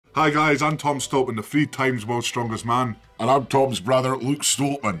Hi guys, I'm Tom Stoltman, the 3 times world's strongest man. And I'm Tom's brother, Luke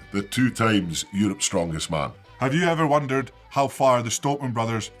Stoltman, the 2 times Europe's strongest man. Have you ever wondered how far the Stoltman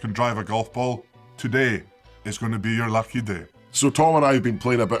brothers can drive a golf ball? Today is going to be your lucky day. So Tom and I have been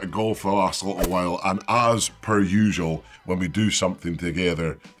playing a bit of golf for the last little while, and as per usual, when we do something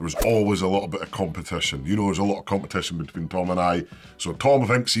together, there's always a little bit of competition. You know, there's a lot of competition between Tom and I. So Tom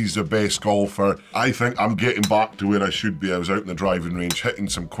thinks he's the best golfer. I think I'm getting back to where I should be. I was out in the driving range hitting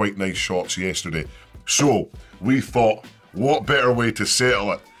some quite nice shots yesterday. So we thought, what better way to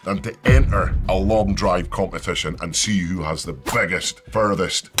settle it than to enter a long drive competition and see who has the biggest,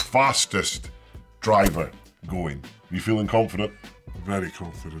 furthest, fastest driver going. You feeling confident? Very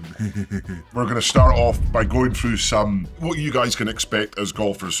confident. We're going to start off by going through what you guys can expect as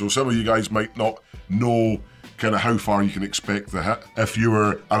golfers. So some of you guys might not know kind of how far you can expect to hit. If you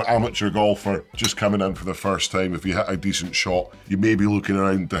were an amateur golfer just coming in for the first time, if you hit a decent shot, you may be looking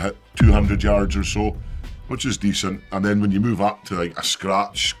around to hit 200 yards or so, which is decent. And then when you move up to like a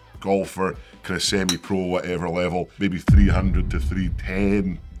scratch golfer, kind of semi-pro, whatever level, maybe 300 to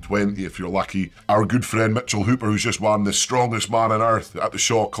 310, 20 if you're lucky. Our good friend Mitchell Hooper, who's just won the strongest man on earth at the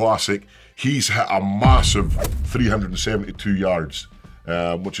Shaw Classic, he's hit a massive 372 yards,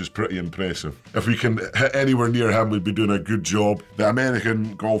 which is pretty impressive. If we can hit anywhere near him, we'd be doing a good job. The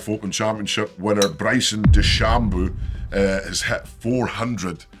American Golf Open Championship winner, Bryson DeChambeau, has hit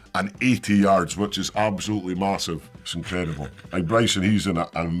 480 yards, which is absolutely massive. It's incredible. Like Bryson, he's an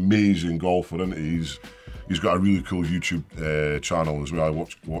amazing golfer, isn't he? He's got a really cool YouTube channel as well. I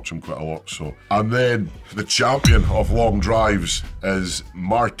watch him quite a lot. So, and then the champion of long drives is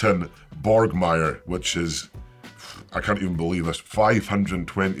Martin Borgmeier, which is, I can't even believe this,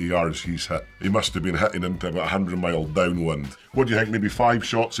 520 yards he's hit. He must have been hitting into about 100 mile downwind. What do you think? Maybe 5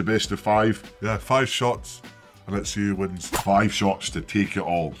 shots, the best of 5? Yeah, 5 shots, and let's see who wins. 5 shots to take it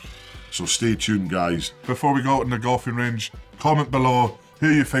all. So stay tuned, guys. Before we go out in the golfing range, comment below who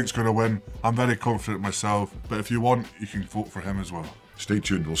you think's going to win. I'm very confident myself, but if you want, you can vote for him as well. Stay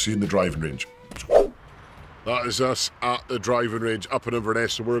tuned, we'll see you in the driving range. That is us at the driving range up in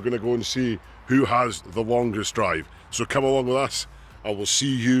Inverness, so we're going to go and see who has the longest drive. So come along with us, I will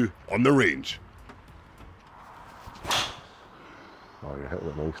see you on the range. Oh, you hit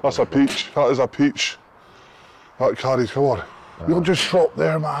it nice. That's a peach, that is a peach. That carries, come on. You'll just stop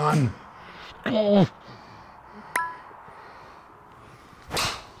there, man. Oh.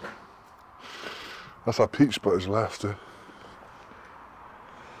 That's a peach, but it's left. Eh?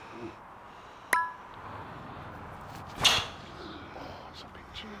 That's a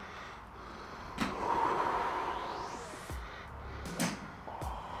peach.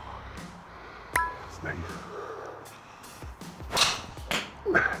 That's nice.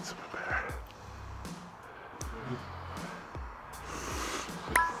 That's a bit better.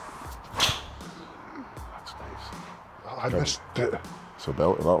 That's nice. I missed it. It's a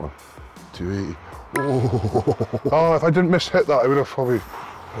belter, that one. 280. Oh, if I didn't miss hit that, I would have probably...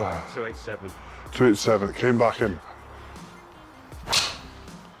 287. 287, it came back in.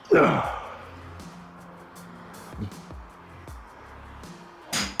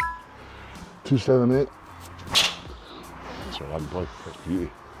 278. That's a run, boy. That's beauty.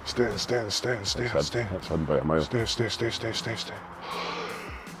 Stay. That's in about a mile. Stay. See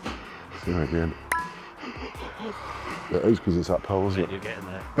that again. It is because it's that power, isn't it? You're getting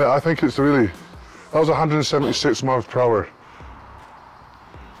there. Yeah, I think it's really... That was 176 miles per hour.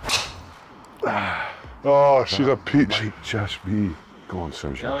 Oh, she's a peach. Might just be. Go on,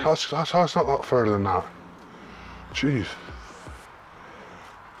 Sunshine. That's not that further than that. Jeez.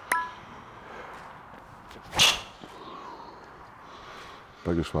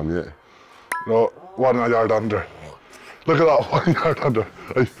 Biggest one yet. No, 1 yard under. Look at that, 1 yard under.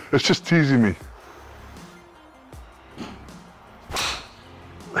 It's just teasing me.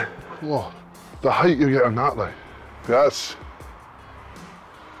 Whoa, the height you get on that, like. That's...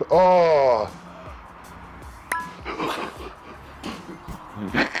 Oh!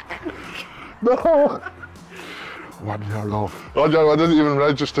 No! 1 yard off. Oh, yeah, I didn't even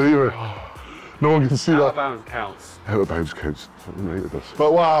register either. No one can see Out that. of bounds counts. Out of bounds counts. Something right with this.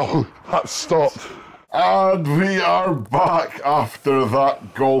 But wow, that stopped. And we are back after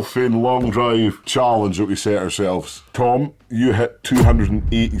that golfing long drive challenge that we set ourselves. Tom, you hit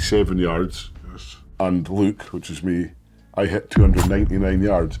 287 yards. Yes. And Luke, which is me, I hit 299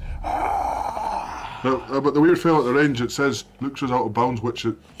 yards. But the weird thing at the range, it says Luke's was out of bounds, which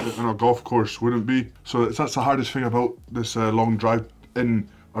in a golf course wouldn't be. So that's the hardest thing about this long drive in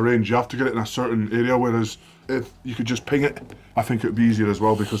a range. You have to get it in a certain area, whereas if you could just ping it, I think it would be easier as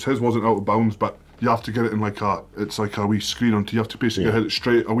well, because his wasn't out of bounds, but you have to get it in like a, it's like a wee screen onto, you have to basically hit it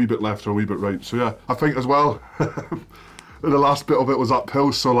straight, a wee bit left or a wee bit right. So yeah, I think as well, the last bit of it was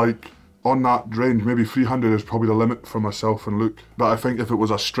uphill, so like on that range, maybe 300 is probably the limit for myself and Luke. But I think if it was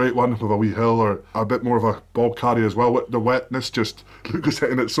a straight one with a wee hill or a bit more of a ball carry as well, the wetness just, Luke was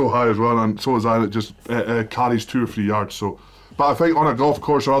hitting it so high as well, and so was I, it just carries 2 or 3 yards. So, but I think on a golf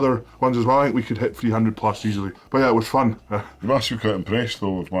course or other ones as well, I think we could hit 300 plus easily. But yeah, it was fun. You must be quite impressed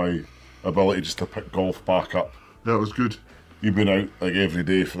though with my ability just to pick golf back up. Yeah, it was good. You've been out like every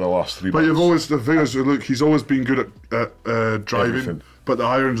day for the last 3 months. But you've always, the thing is, Luke, he's always been good at driving, Everything. But the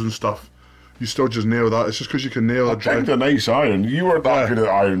irons and stuff, you still just nail that. It's just because you can nail a drive. Picked a nice iron. You weren't that good at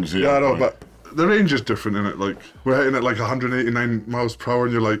irons here. Yeah, I know, but the range is different in it. Like, we're hitting it like 189 miles per hour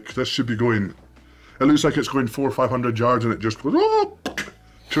and you're like, this should be going, it looks like it's going 400 or 500 yards and it just goes, oh,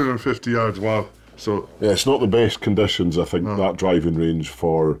 250 yards, wow. So yeah, it's not the best conditions, I think, that driving range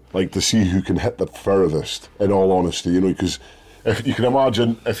for, like, to see who can hit the furthest, in all honesty, you know, because if you can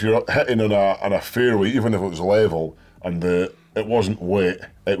imagine if you're hitting on a fairway, even if it was level and it wasn't wet,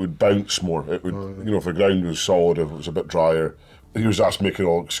 it would bounce more. It would, you know, if the ground was solid, if it was a bit drier. He was just making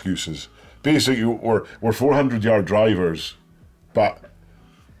all excuses. Basically, we're 400-yard drivers, but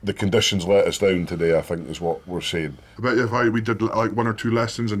the conditions let us down today, I think, is what we're saying. I bet you if we did like 1 or 2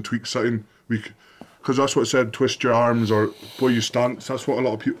 lessons and tweak something, because that's what it said, twist your arms or the way you stance. That's what a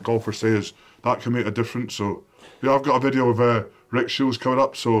lot of golfers say, is that can make a difference. So yeah, I've got a video of Rick Shields coming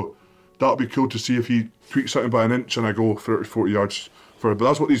up, so that'll be cool to see if he tweaks something by an inch and I go 30, 40 yards for it. But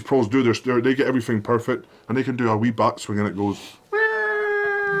that's what these pros do. They get everything perfect and they can do a wee backswing and it goes.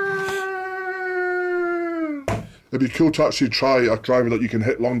 It'd be cool to actually try a driver that you can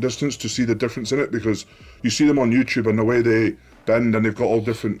hit long distance to see the difference in it, because you see them on YouTube and the way they bend and they've got all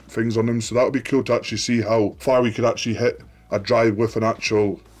different things on them. So that would be cool to actually see how far we could actually hit a drive with an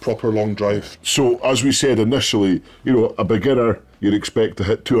actual proper long drive. So as we said initially, you know, a beginner you'd expect to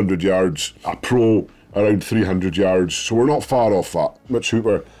hit 200 yards, a pro around 300 yards. So we're not far off that. Mitch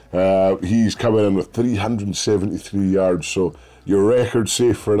Hooper, he's coming in with 373 yards. So your record's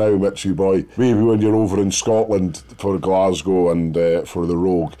safe for now, Mitchy boy. Maybe when you're over in Scotland for Glasgow and for the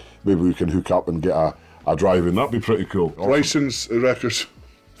Rogue, maybe we can hook up and get a drive in. That'd be pretty cool. Bryson's record's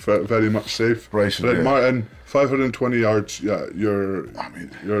very much safe. Bryson, but yeah. Martin, 520 yards. Yeah,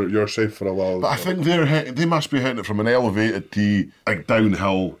 you're safe for a while. But I think they must be hitting it from an elevated tee, like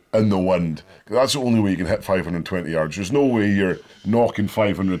downhill in the wind. That's the only way you can hit 520 yards. There's no way you're knocking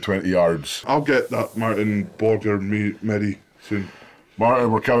 520 yards. I'll get that Martin Borger Medi soon.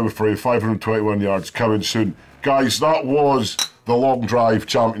 Martin, we're coming for you. 521 yards coming soon. Guys, that was the Long Drive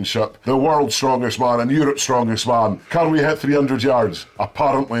Championship. The world's strongest man and Europe's strongest man. Can we hit 300 yards?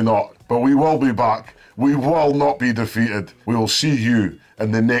 Apparently not. But we will be back. We will not be defeated. We will see you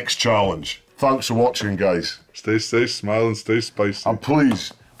in the next challenge. Thanks for watching, guys. Stay safe, smile and stay spicy. And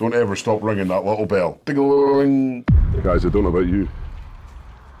please, don't ever stop ringing that little bell. Ding-a-ling. Guys, I don't know about you.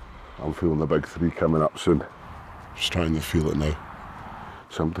 I'm feeling the big 3 coming up soon. Just trying to feel it now.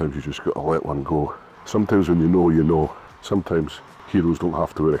 Sometimes you just got to let one go. Sometimes when you know. Sometimes heroes don't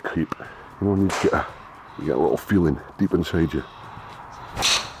have to wear a creep. You know, you get a little feeling deep inside you.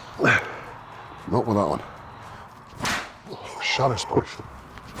 Not with that one. Oh, shut us, boys.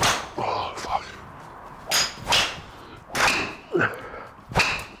 Oh, fuck.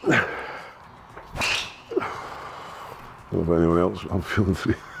 What about anyone else? I'm feeling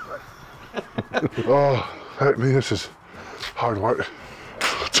 3. Oh, heck me, this is hard work.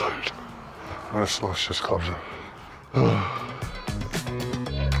 I'm tired. Let's just close it.